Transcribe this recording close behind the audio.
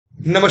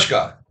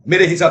नमस्कार।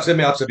 मेरे हिसाब से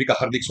मैं आप सभी का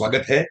हार्दिक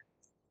स्वागत है।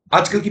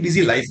 आजकल की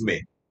बिजी लाइफ में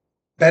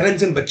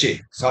पेरेंट्स एंड बच्चे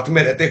साथ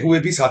में रहते हुए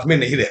भी साथ में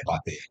नहीं रह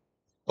पाते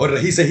और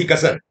रही सही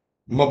कसर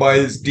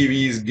मोबाइल्स,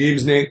 टीवीज,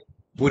 गेम्स ने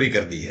पूरी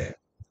कर दी है।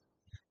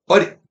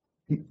 और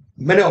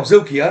मैंने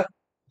ऑब्जर्व किया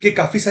कि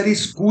काफी सारी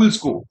स्कूल्स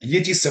को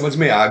ये चीज समझ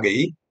में आ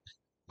गई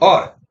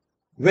और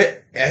वे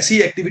ऐसी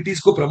एक्टिविटीज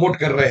को प्रमोट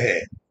कर रहे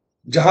हैं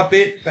जहां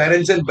पे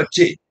पेरेंट्स एंड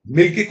बच्चे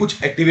मिलके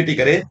कुछ एक्टिविटी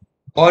करें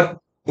और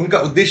उनका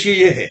उद्देश्य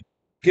ये है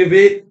कि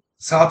वे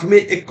साथ में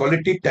एक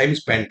क्वालिटी टाइम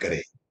स्पेंड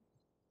करें।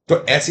 तो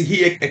ऐसी ही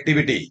एक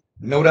एक्टिविटी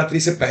नवरात्रि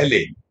से पहले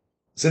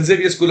Saint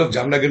Xavier school of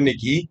Jamnagar ने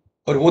की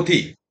और वो थी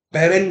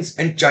parents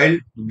and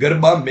child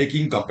garba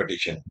making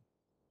competition.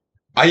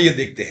 आइए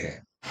देखते हैं।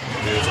 So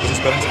this is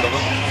parents and Garba.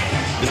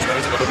 This is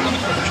parents and Garba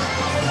tournament competition.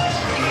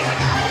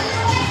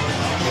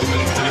 It is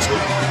very serious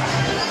school.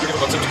 Beautiful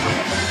concept.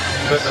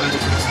 Where parents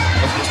and students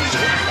come close to each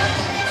other.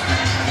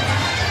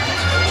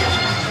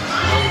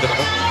 Along with the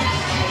number.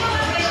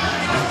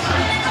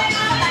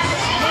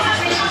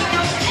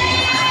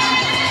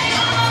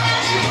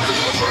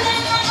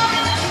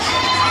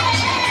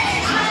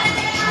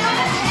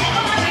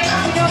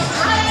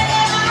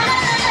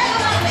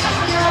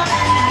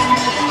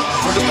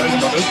 It's not just parents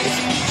and daughters. It's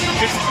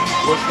kids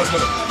who are plus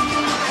level.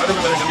 I don't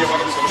know whether can be a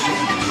part of this competition.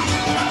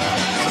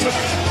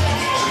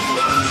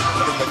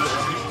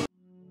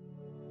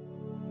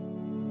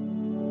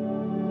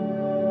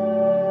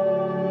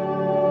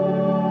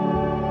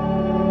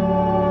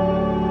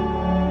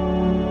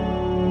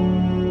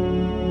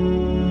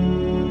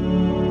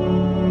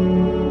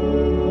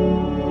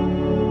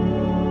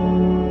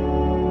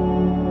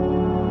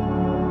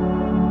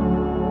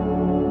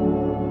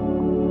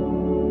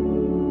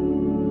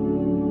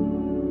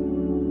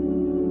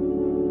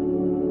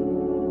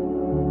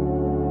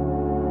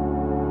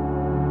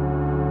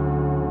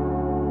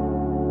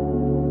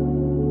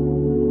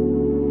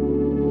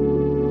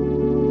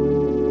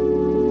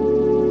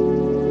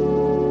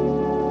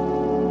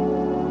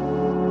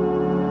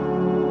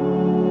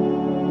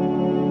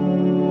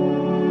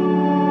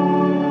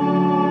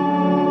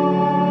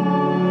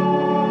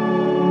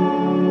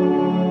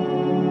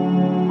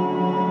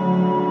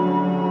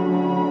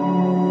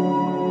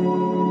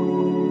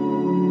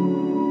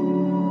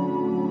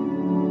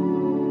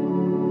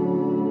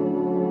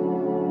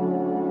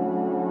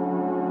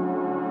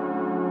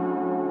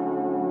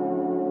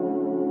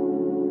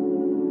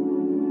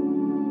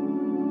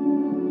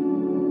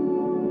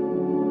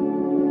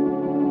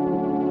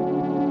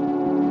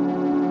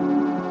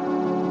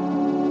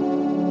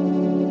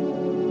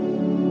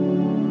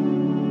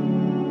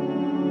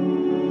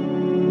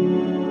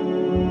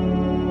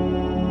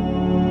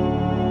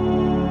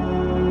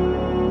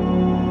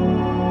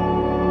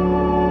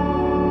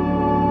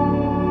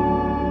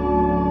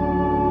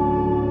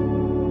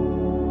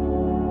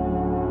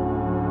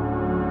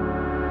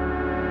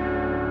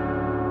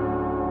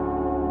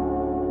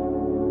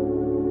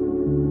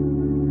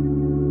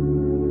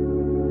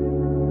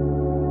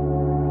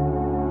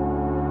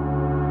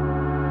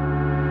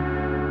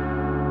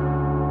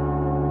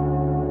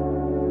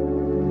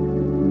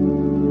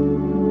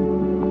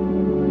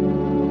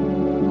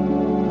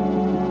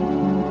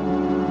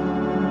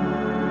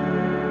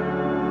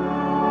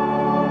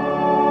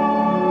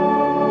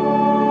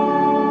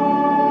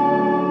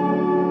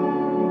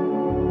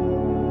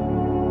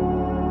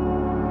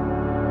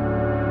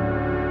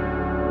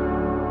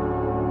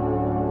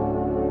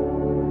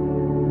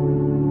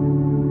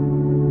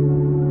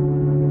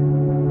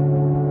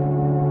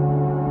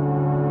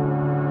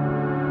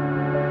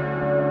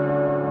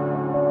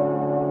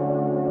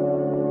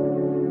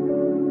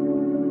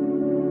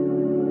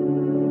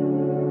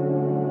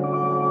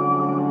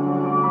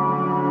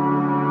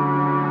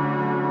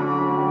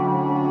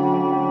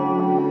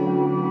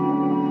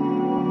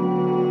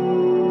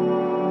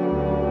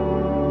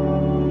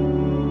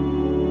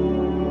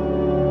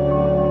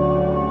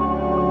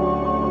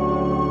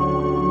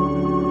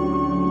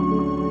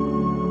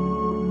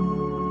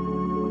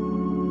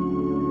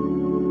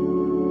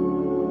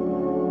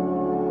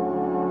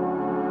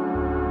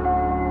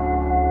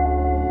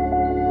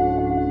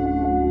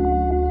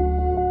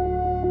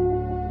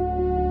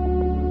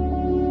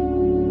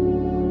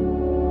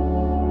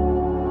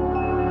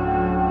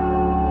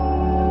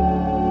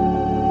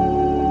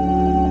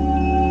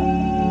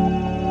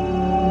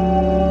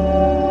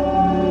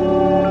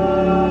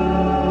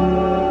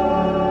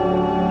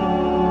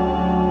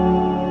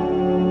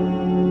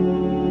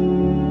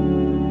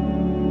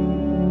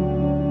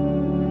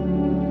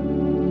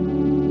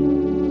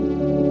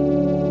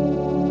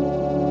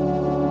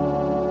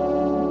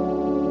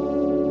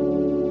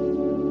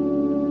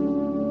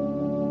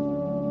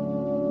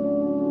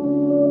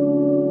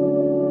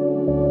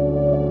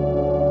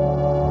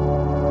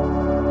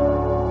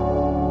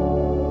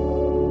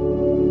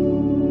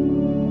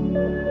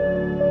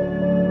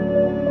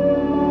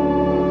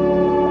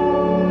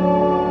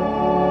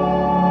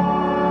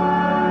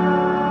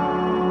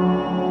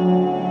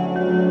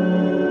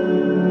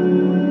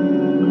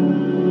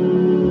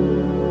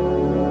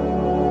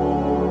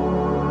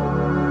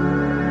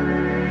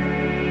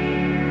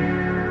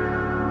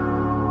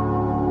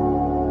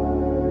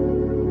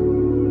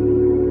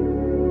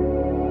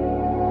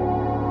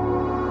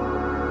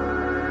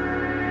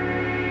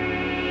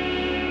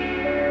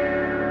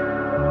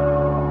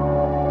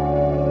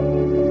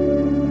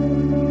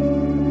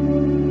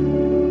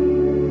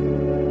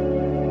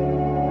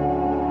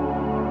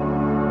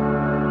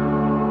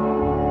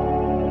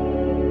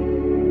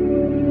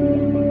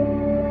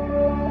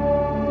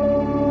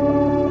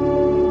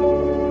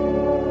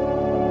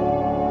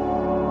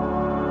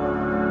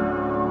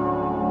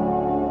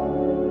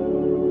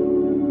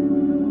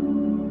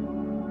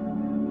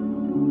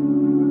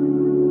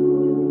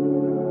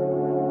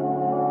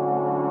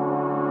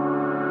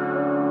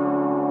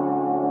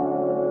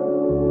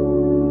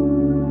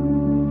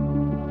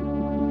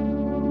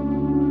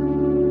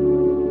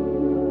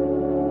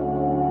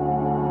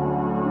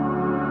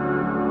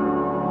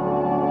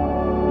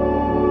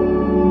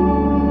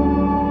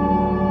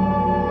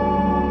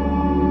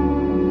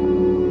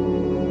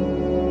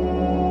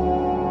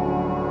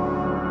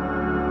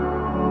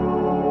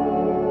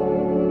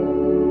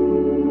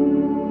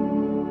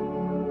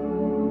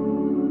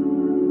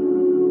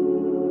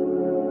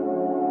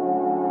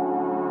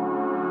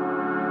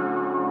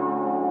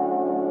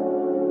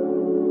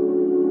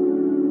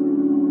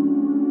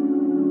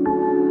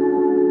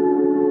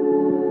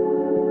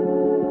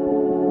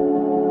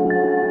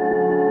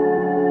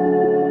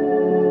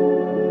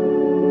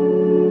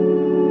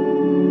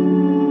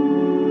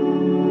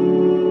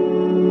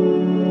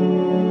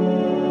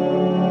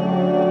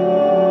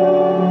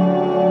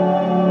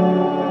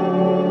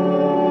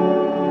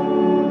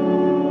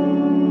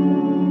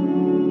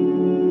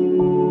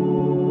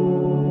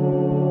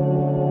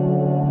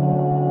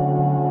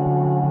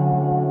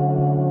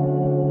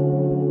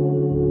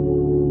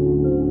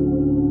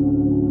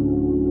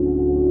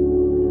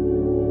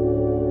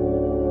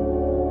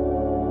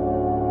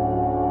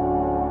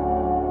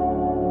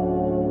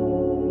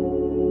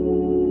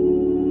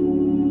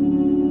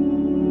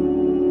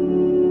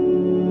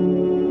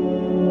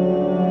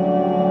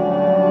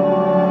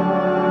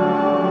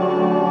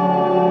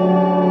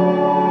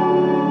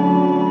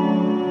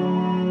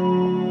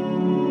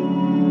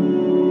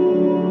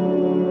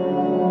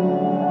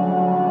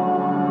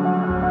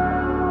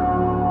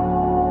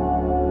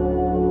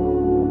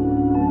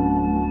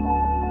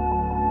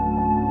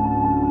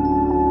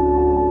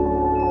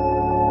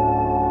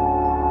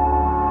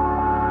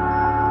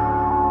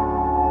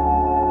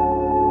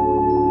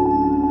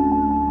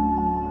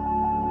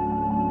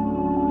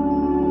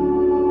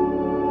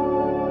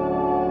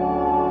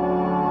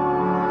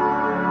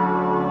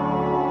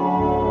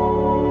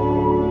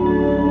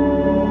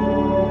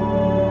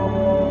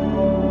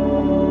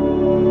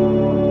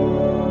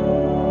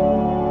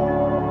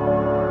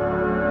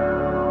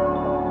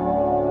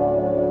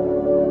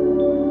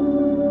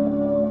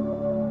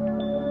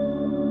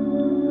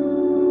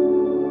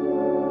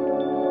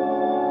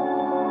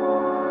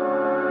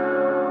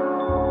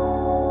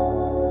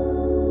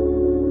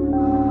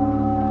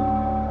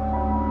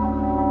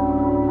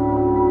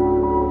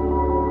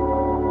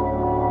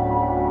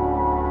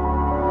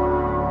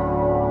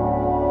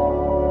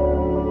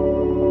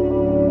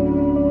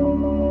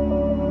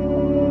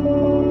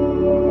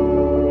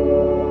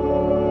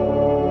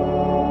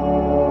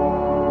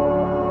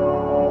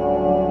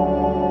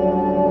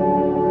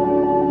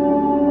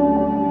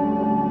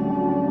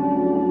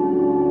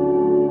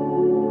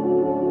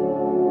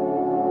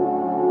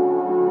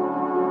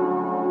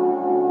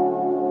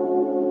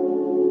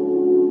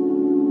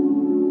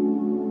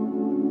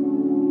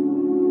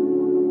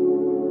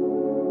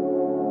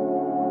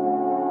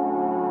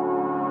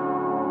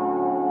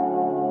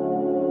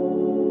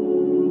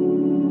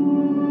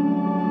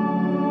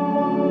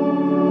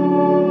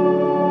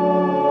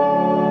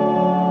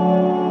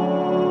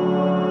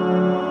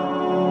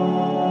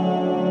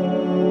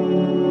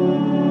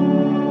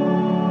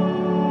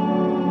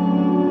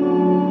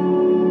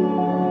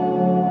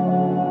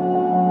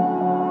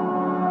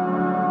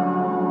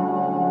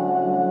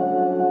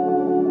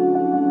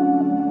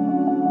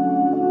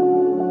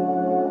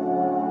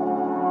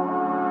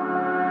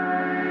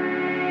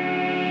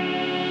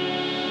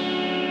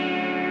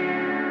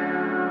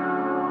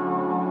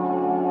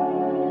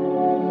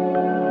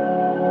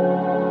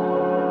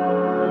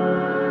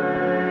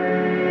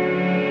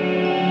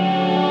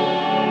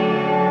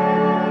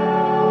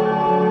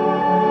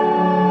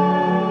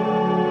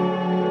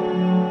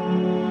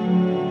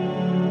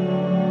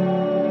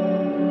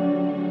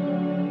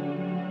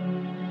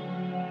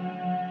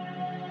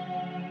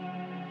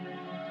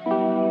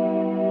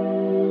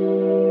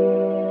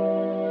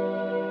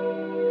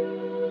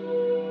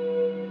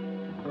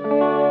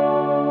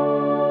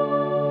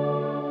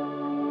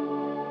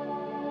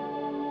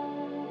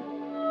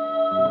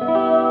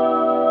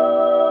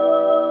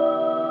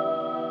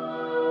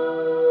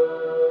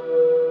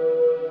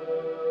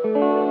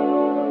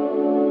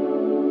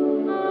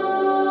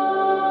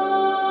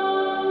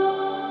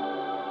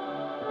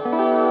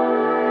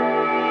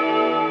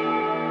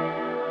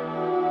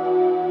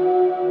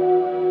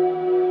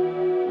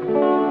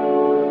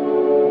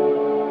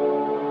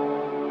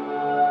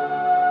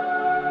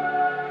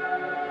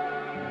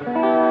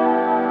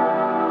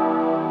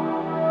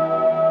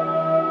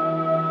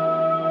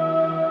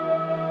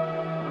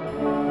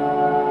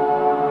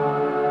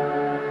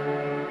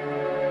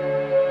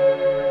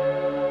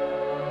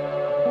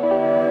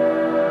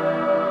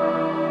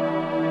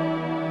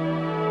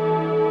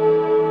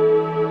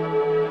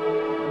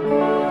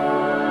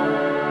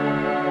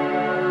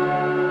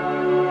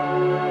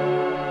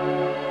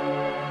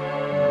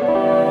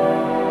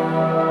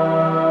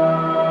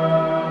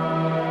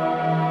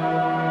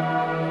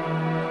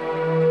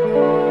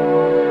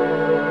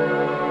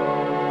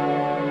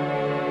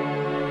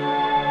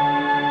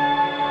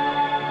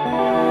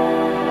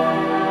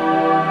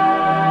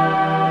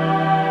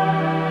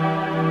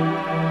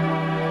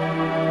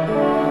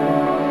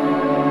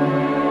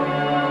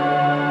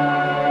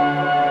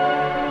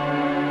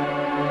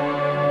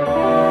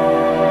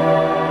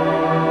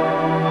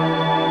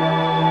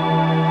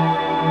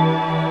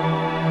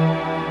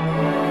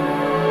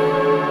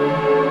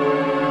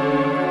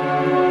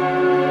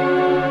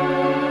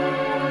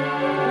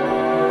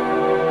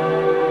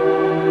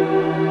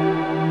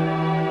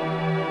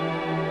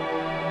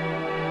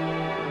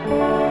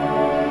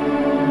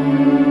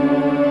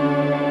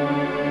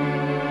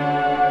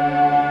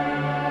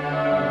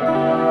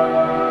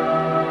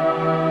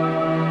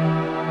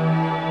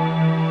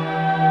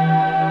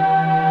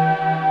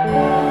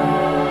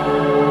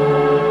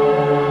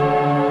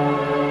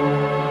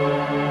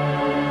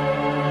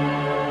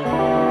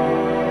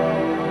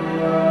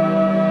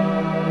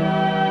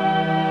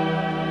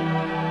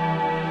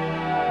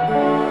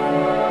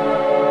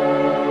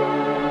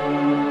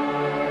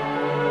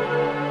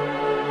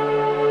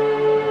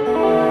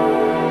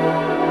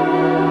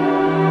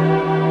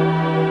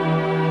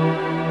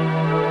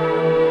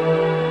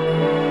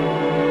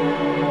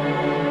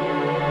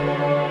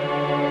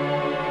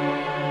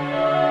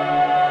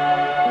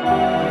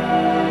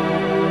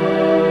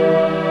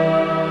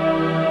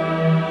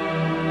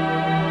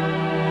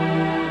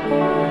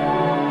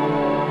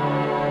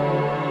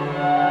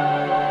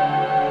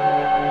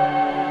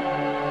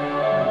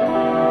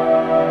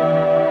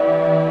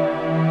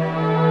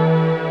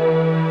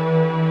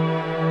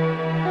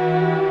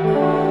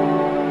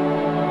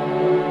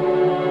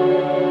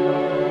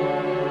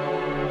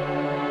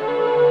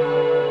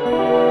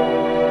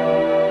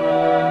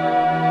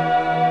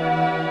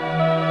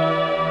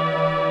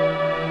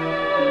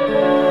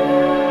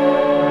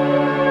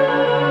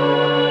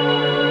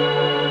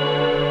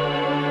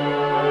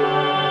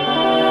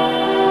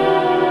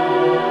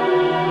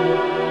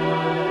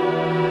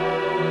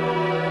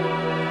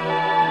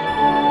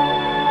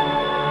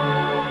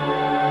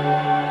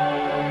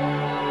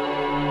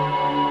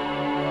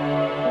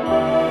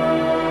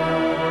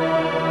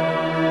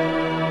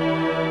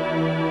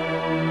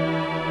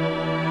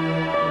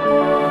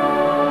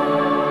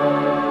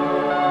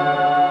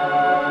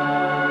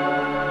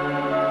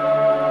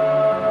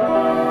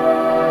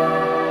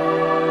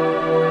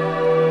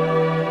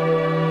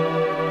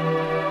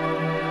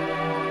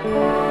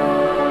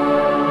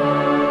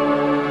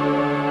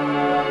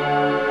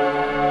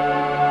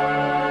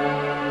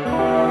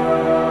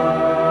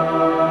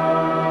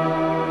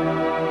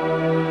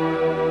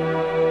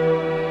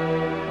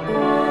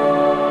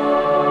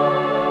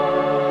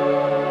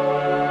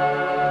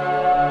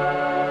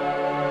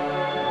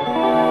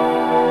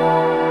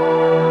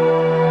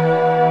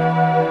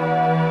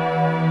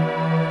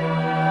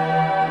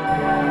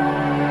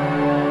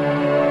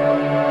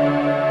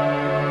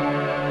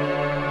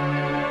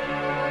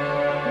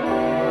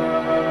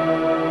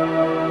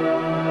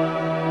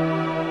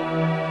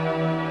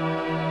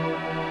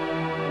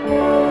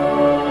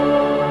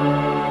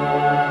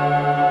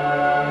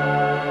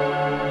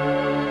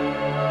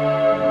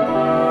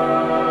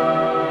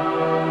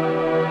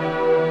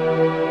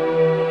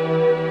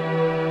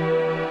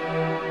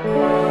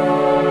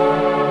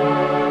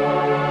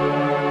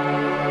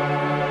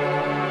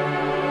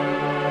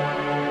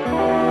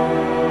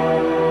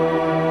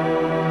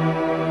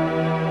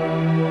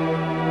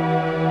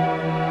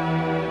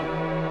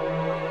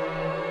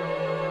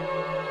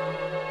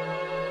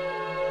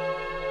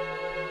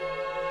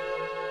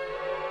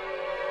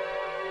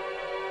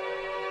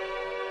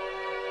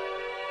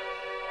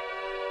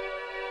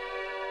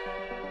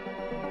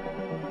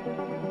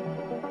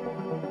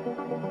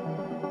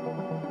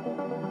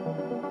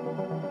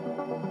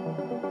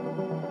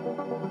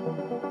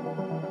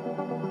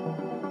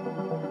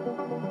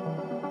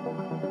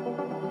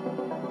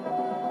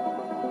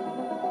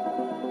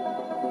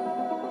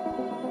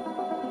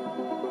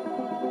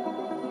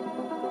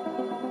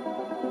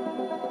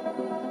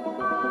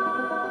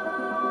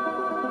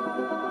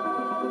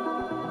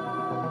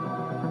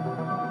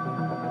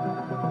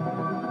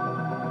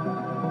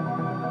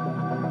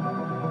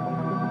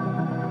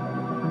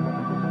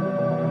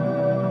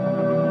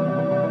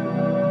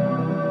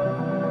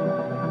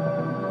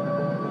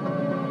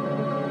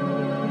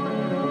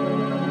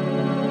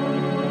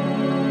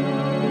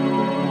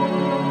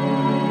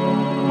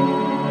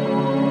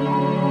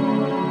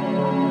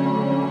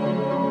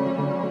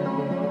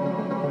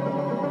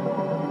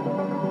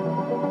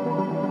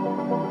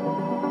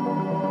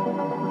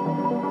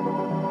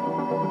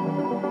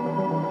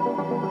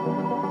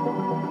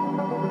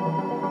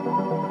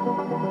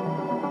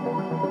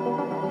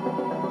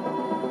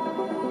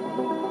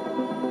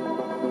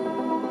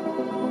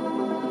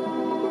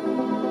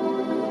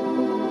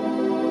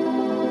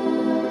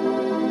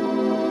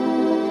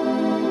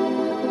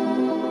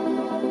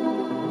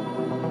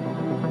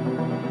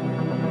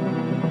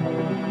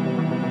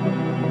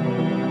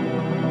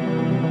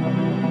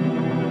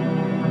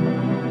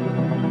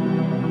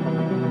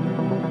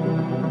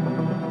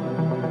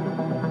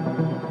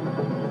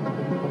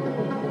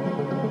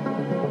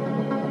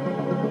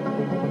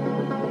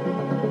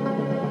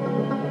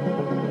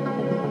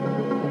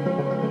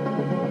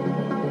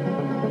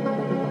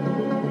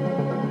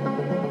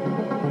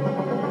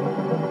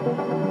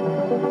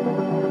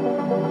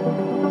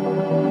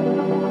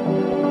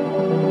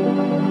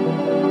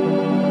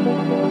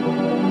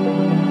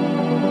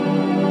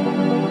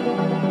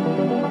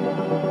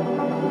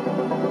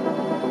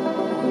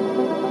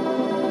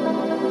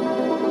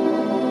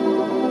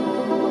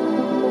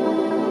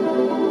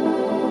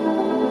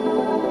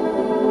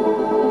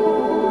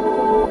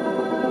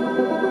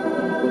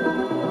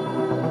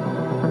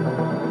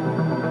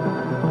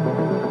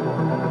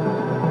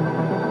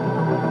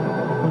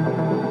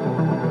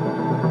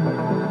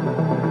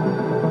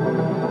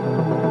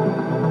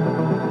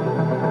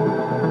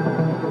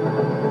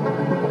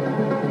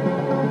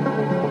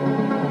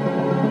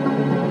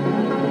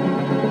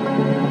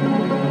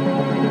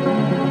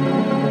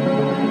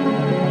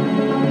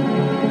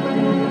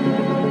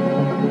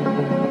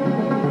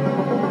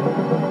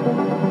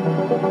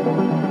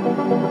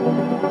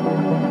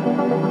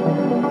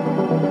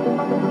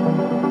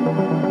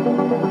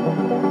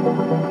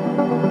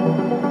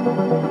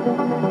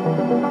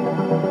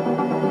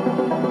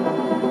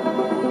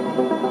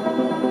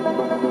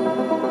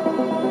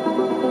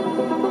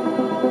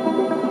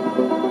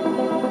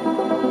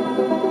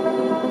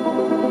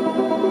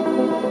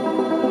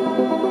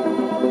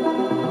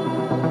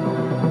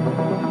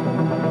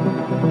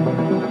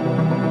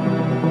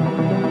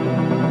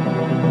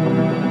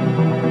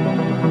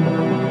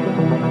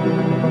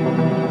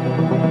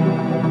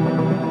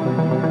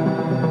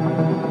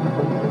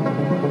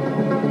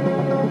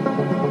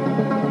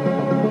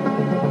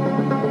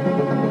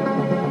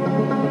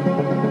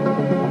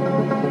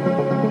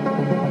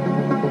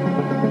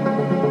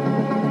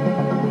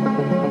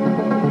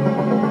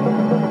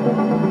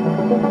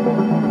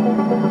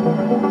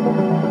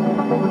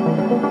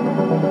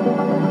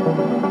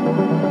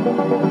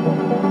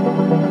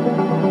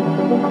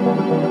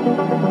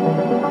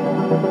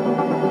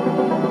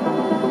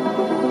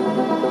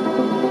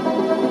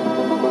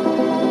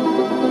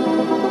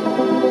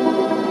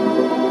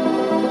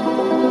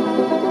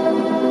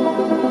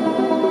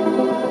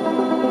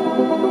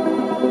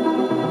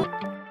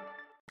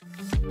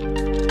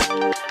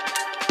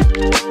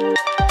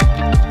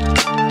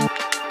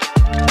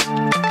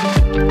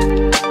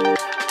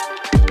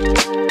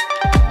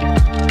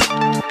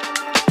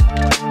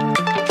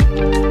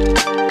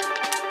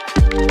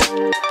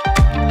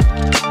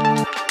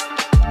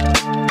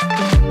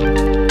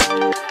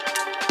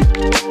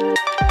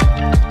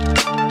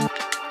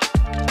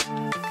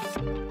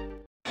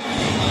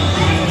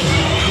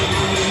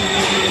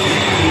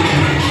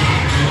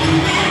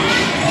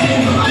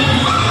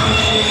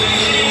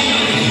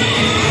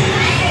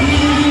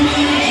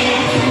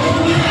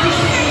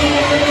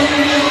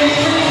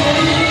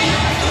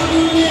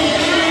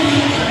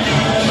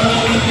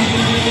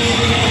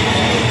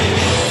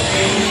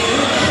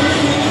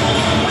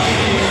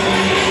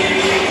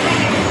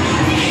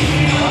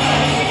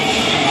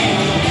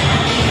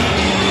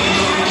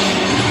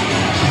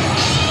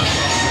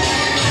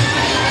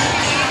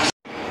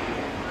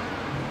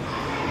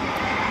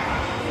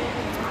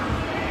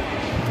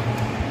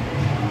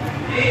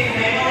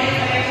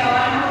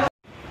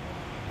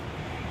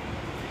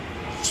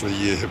 सो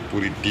ये है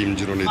पूरी टीम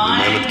जिन्होंने इतनी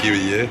मेहनत की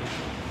हुई है।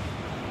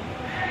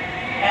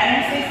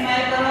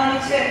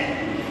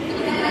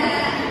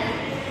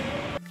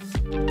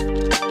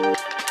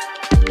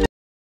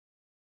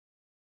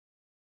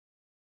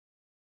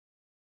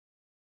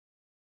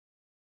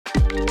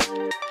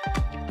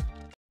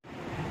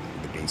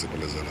 The principal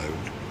has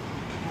arrived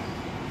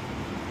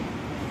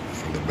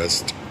for the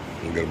best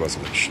Garba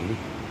selection.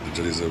 The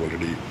judges have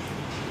already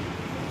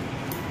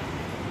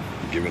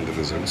given the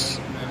results.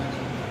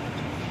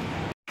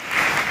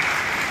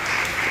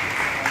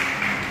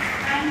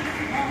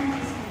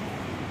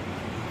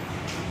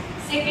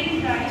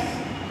 Second prize.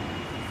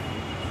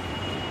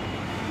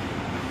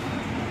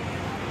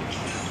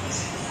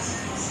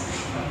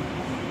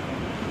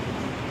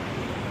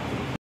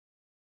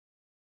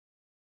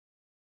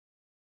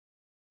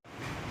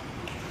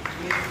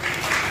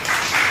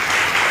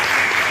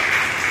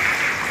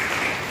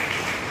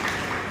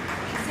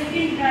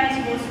 Second prize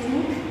goes to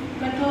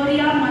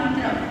Katoria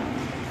Mantra.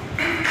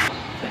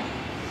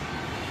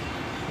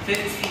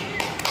 Fifth.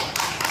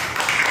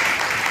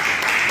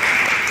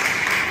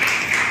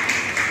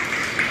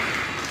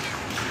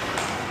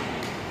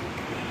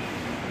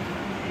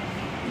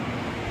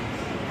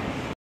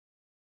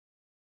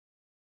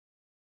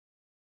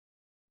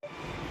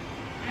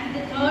 And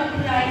the third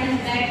prize is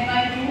backed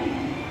by two.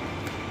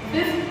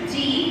 Fifth G,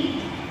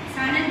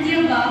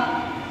 Sanadhyaba.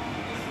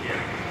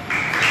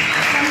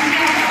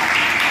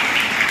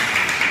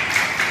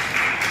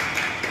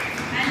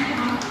 And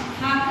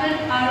Hakar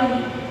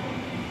Aroni.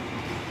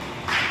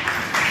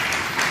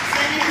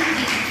 Seventh G.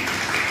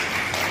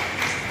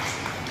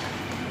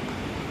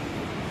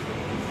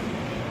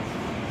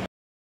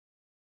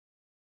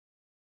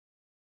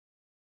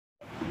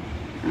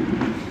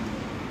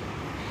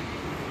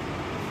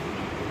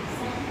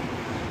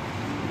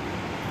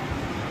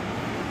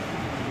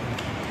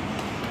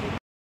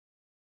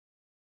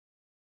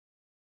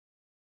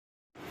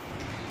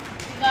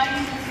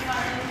 Regarding this,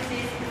 Father will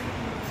say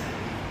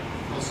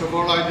First of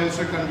all, I just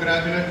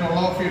congratulate all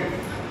of you,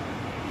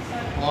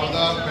 all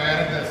the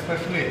parents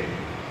especially,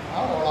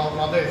 all our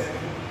mothers.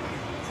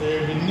 Say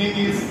winning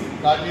is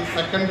that is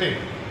secondary.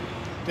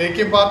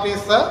 Taking part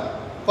is the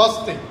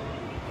first thing.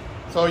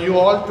 So you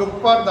all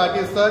took part, that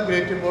is the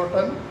great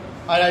important.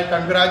 And I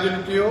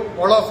congratulate you,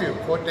 all of you,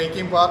 for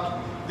taking part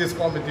this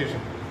competition.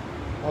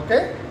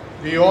 Okay?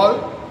 We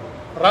all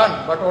run,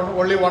 but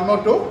only one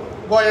or two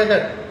go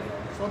ahead.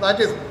 So that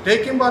is,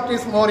 taking part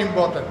is more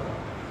important.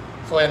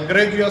 So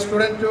encourage your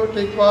student to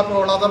take part in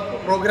all other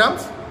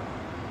programs.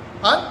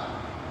 And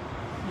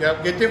you are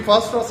getting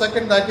first or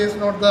second, that is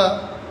not the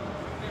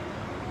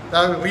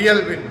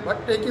real win.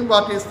 But taking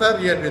part is the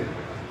real win.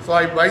 So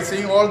by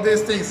seeing all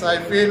these things, I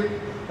feel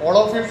all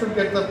of you should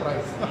get the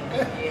prize.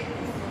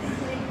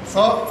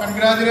 So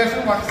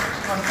congratulations once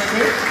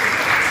again.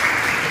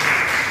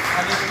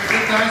 And it's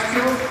very thanks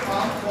to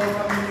for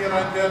coming here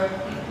and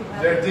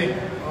judging.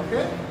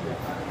 Okay?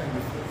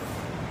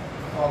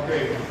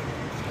 Okay,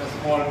 a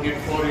small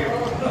gift for you.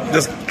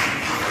 Just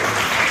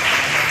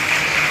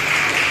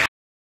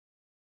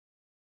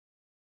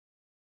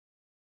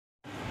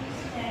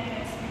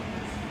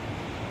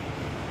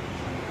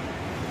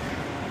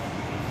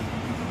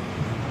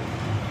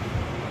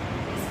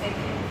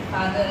Respected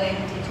father and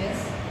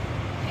teachers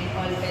and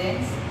all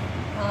parents,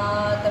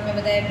 તમે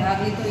બધાએ ભાગ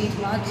લીધો એ જ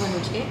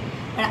મહત્ત્વનું છે.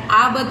 પણ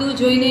આ બધું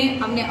જોઈને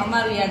અમને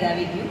અમારું યાદ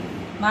આવી ગયું.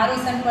 મારો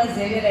સન પણ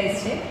ઝેવિયરાઇઝ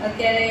છે,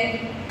 અત્યારે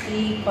એ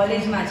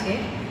કોલેજમાં છે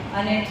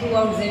અને થ્રુ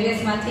આઉટ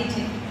ઝેવિયર્સમાંથી જ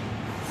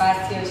પાસ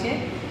થયો છે.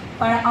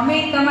 પણ અમે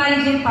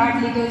તમારી જે પાર્ટ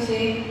લીધો છે,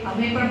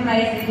 અમે પણ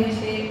પ્રાઇઝ લીધું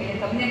છે, એટલે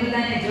તમને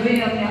બધાને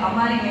જોઈને અમને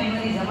અમારી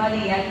મેમરીઝ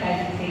અમારી યાદ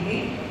તાજી થઈ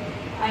ગઈ.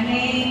 અને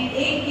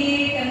એક કે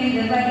તમે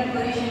ગરબા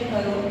ડેકોરેશન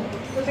કરો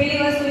તો પહેલી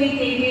વસ્તુ એ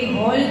કે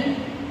હોલ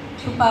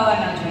છુપાવવા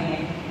ન જોઈએ.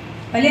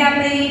 ભલે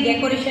આપણે એ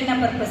ડેકોરેશનના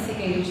પર્પઝથી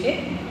કર્યું છે,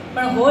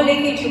 પણ હોલ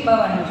એક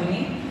છુપાવવા ન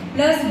જોઈએ.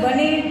 પ્લસ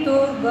બને તો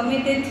ગમે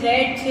તે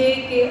થ્રેડ છે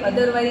કે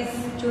અધરવાઇઝ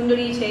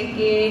ચૂંદડી છે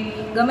કે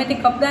ગમે તે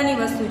કપડાની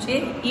વસ્તુ છે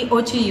એ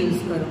ઓછી યુઝ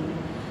કરો.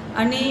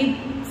 અને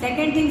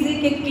સેકન્ડ થિંગ એ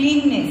કે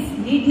ક્લીનનેસ,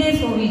 નીટનેસ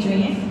હોવી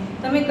જોઈએ.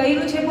 તમે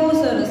કર્યું છે બહુ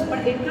સરસ,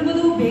 પણ એટલું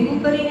બધું ભેગું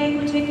કરી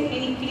નાખ્યું છે કે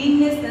એની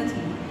ક્લીનનેસ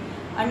નથી.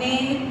 અને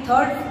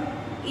થર્ડ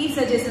એ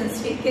સજેશન્સ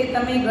છે કે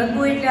તમે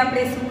ગરબો એટલે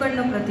આપણે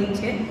સુકનનું પ્રતીક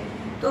છે,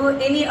 તો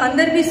એની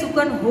અંદર બી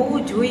સુકન હોવું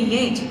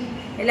જોઈએ જ.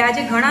 એટલે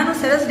આજે ઘણાનું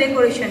સરસ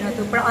ડેકોરેશન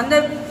હતું, પણ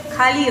અંદર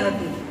ખાલી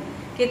હતું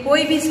કે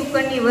કોઈ બી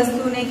સુકનની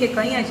વસ્તુ નહીં કે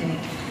કંઈ જ નહીં.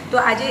 તો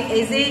આજે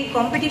એઝ એ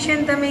કોમ્પિટિશન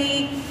તમે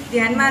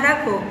ધ્યાનમાં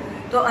રાખો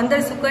તો અંદર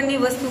સુકનની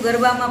વસ્તુ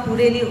ગરબામાં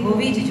પૂરેલી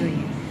હોવી જ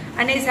જોઈએ.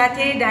 અને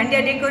સાથે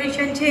દાંડિયા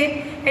ડેકોરેશન છે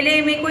એટલે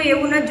મેં કોઈ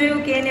એવું નથી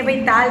જોયું કે એને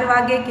ભાઈ તાલ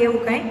વાગે કે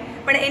એવું કંઈ,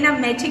 પણ એના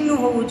મેચિંગનું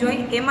હોવું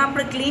જોઈએ, એમાં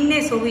પણ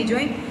ક્લીનનેસ હોવી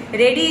જોઈએ.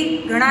 રેડી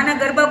ઘણાના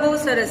ગરબા બહુ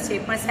સરસ છે,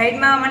 પણ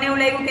સાઈડમાં મને એવું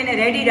લાગ્યું કે એને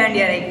રેડી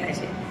દાંડિયા રાખ્યા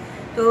છે.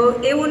 તો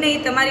એવું નહીં,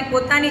 તમારી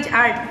પોતાની જ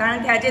આર્ટ, કારણ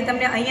કે આજે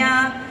તમને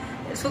અહીંયા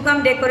શું કામ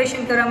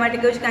ડેકોરેશન કરવા માટે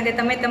કહ્યું છે, કારણ કે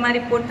તમે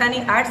તમારી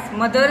પોતાની આર્ટ્સ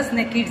મધર્સ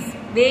ને કિડ્સ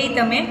બેય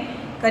તમે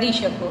કરી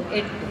શકો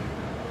એટલું.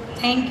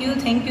 Thank you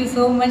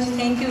so much.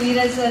 Thank you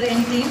Viral sir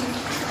and team,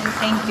 and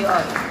thank you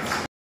all.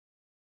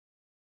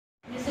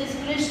 Mr.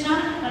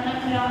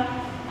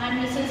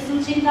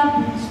 Chinta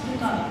Boots to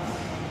come.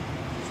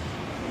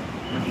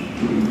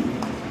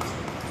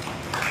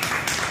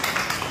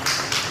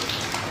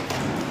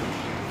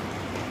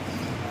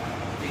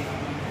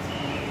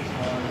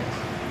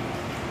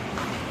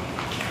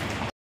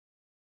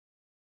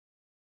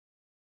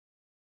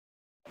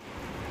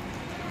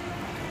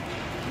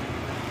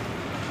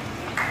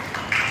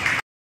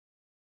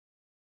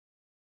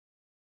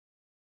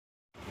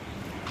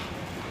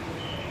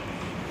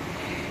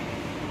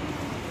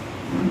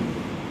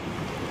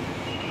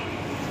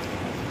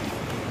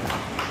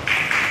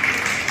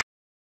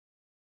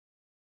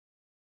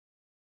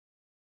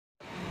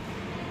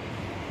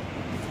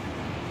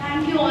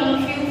 Thank you all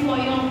of you for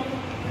your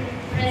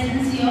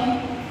presence here.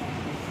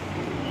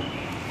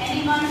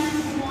 Anyone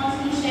who wants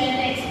to share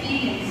their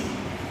experience?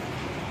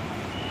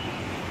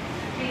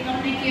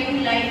 તમને કેવું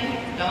લાગ્યું?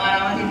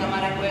 તમારામાંથી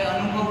તમારે કોઈ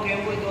અનુભવ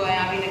કેવું હોય તો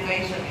અહીં આવીને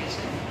કહી શકે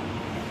છે.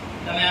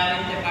 તમે આવી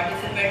રીતે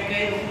પાર્ટિસિપેટ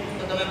કર્યું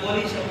તો તમે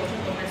બોલી શકો છો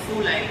તમને શું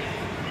લાગ્યું.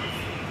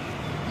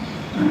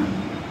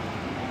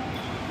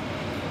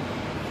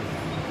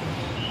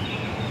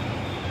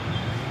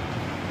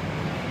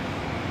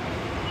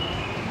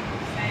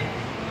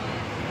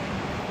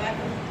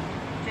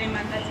 જય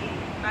માતાજી.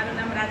 મારું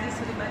નામ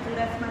રાજેશ્વરી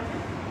બાજુરાજમાં છે.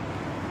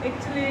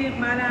 એકચ્યુઅલી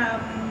મારા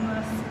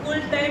સ્કૂલ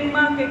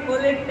ટાઈમમાં કે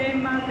કોલેજ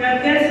ટાઈમમાં કે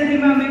અત્યાર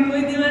સુધીમાં મેં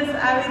કોઈ દિવસ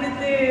આવી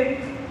રીતે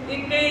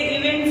કંઈ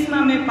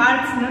ઇવેન્ટ્સમાં મેં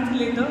પાર્ટ્સ નથી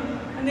લીધો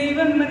અને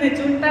ઇવન મને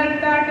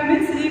ચૂંટાડતા કે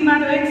મીન્સ એ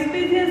મારો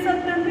એક્સપિરિયન્સ જ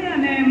નથી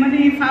અને મને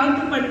એ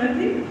ફાવતું પણ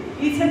નથી.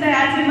 એ છતાંય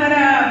આજે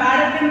મારા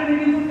બાળકે મને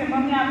કીધું કે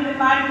મમ્મી આપણે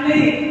પાર્ટ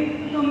લઈએ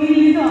તો મેં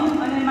લીધો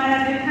અને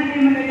મારા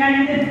જેઠાણીએ મને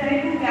ગાઈડન્સ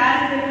આપ્યું કે આ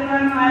રીતે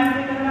કરવાનું આ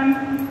રીતે કરવાનું.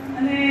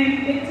 અને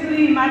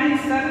એકચ્યુઅલી મારી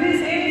સર્વિસ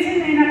એવી છે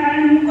ને એના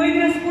કારણે હું કોઈ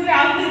દિવસ સ્કૂલે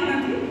આવતી જ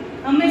નથી.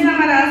 હંમેશા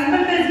મારા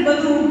હસબન્ડ જ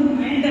બધું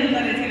હેન્ડલ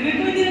કરે છે. મેં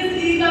કોઈ દિવસ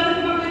એ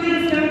બાબતમાં કોઈ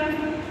દિવસ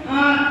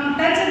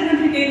ટચ જ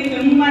નથી કર્યું કે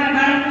હું મારા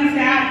બાળક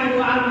વિશે આ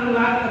કરું આ કરું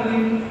આ કરું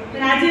એમ.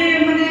 પણ આજે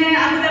મને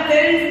આ બધા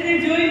પેરેન્ટ્સને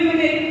જોઈ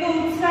મને એટલો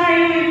ઉત્સાહ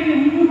આવ્યો કે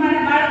હું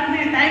મારા બાળકને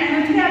ટાઈમ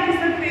નથી આપી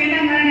શકતી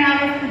એના કારણે આ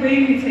વસ્તુ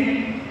ગઈ છે.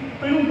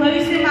 પણ હું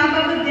ભવિષ્યમાં આ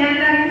બાબત ધ્યાન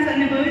રાખીશ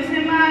અને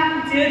ભવિષ્યમાં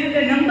જે રીતે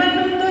નંબર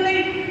મળતો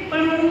નહીં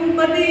પણ હું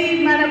બધી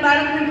મારા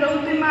બાળકની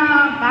પ્રવૃત્તિમાં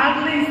ભાગ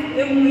લઈશ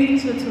એવું હું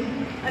ઈચ્છું છું.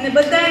 અને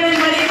બધાને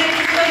મળીને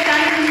ખૂબ જ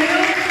આનંદ મળ્યો.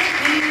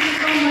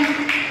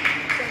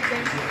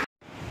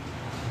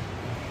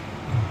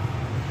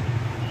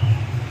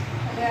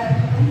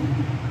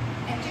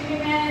 एक्चुअली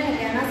मैं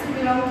हरियाणा से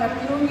बिलोंग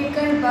करती हूँ. ये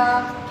गरबा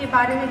के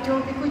बारे में जो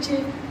भी कुछ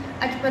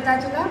आज पता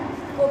चला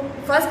वो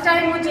फर्स्ट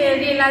टाइम मुझे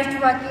रियलाइज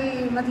हुआ कि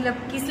मतलब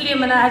किस लिए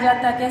मनाया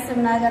जाता है, कैसे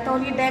मनाया जाता है.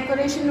 और ये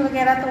डेकोरेशन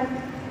वगैरह तो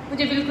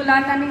मुझे बिल्कुल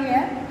आता नहीं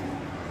है.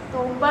 तो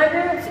पर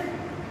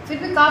फिर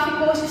भी काफ़ी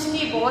कोशिश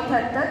की बहुत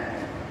हद तक.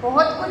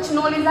 बहुत कुछ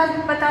नॉलेज आज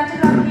पता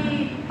चला कि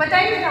पता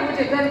ही नहीं था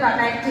मुझे गरबा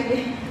था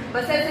एक्चुअली.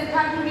 बस ऐसे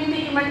था कि मिट्टी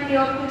की मटकी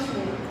और कुछ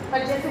नहीं.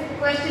 पर जैसे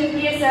क्वेश्चन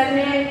किए सर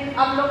ने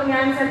आप लोगों ने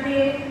आंसर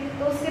दिए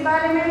तो उसके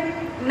बारे में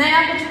नया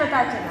कुछ पता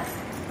चला.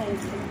 Thank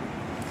you.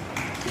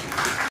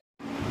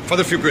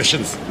 Father, few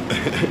questions.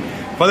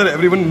 Father,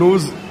 everyone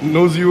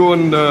knows you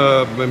on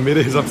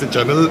मेरे हिसाब से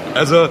channel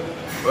as a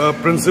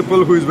principal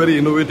who is very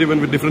innovative and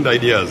with different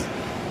ideas.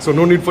 So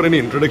no need for any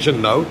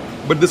introduction now.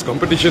 But this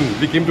competition,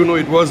 we came to know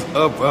it was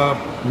a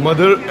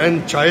mother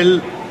and child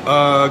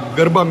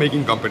Garba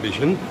making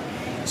competition.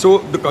 So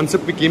the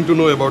concept we came to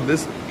know about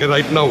this, okay,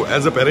 right now,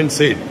 as a parent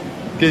said,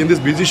 okay, in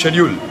this busy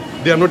schedule,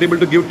 they are not able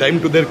to give time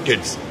to their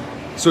kids.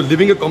 So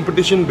living a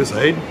competition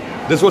beside,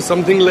 this was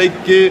something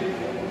like a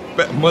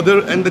mother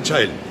and the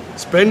child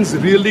spends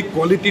really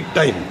quality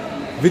time,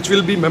 which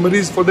will be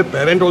memories for the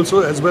parent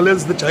also as well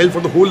as the child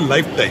for the whole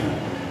lifetime.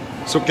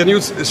 So can you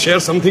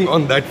share something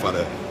on that,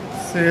 Father?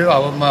 See,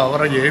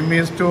 our aim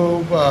is to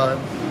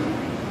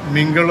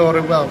mingle or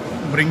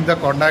bring the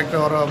contact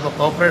or the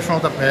cooperation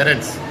of the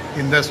parents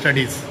in their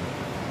studies.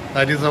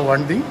 That is the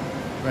one thing.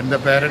 When the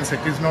parents,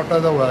 it is not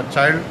the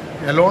child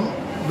alone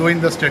doing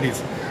the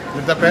studies.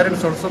 But the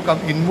parents also come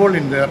involved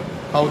in their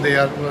how they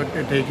are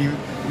taking,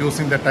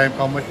 using the time,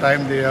 how much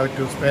time they have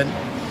to spend,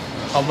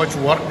 how much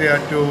work they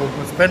have to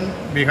spend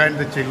behind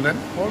the children.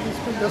 All this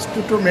just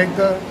to make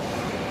the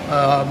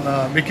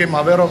become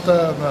aware of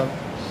the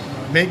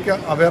make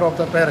aware of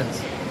the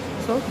parents.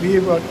 So we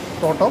were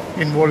thought of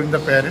involving the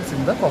parents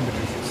in the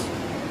competitions.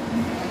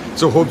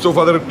 So hope so,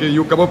 Father,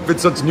 you come up with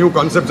such new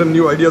concepts and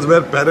new ideas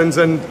where parents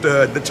and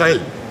the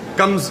child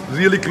comes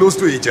really close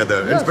to each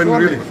other and spend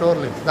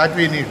surely that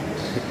we need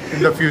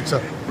in the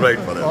future. Right,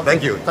 Father. Okay.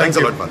 Thank you. Thanks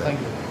a lot, Father.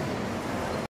 Thank you.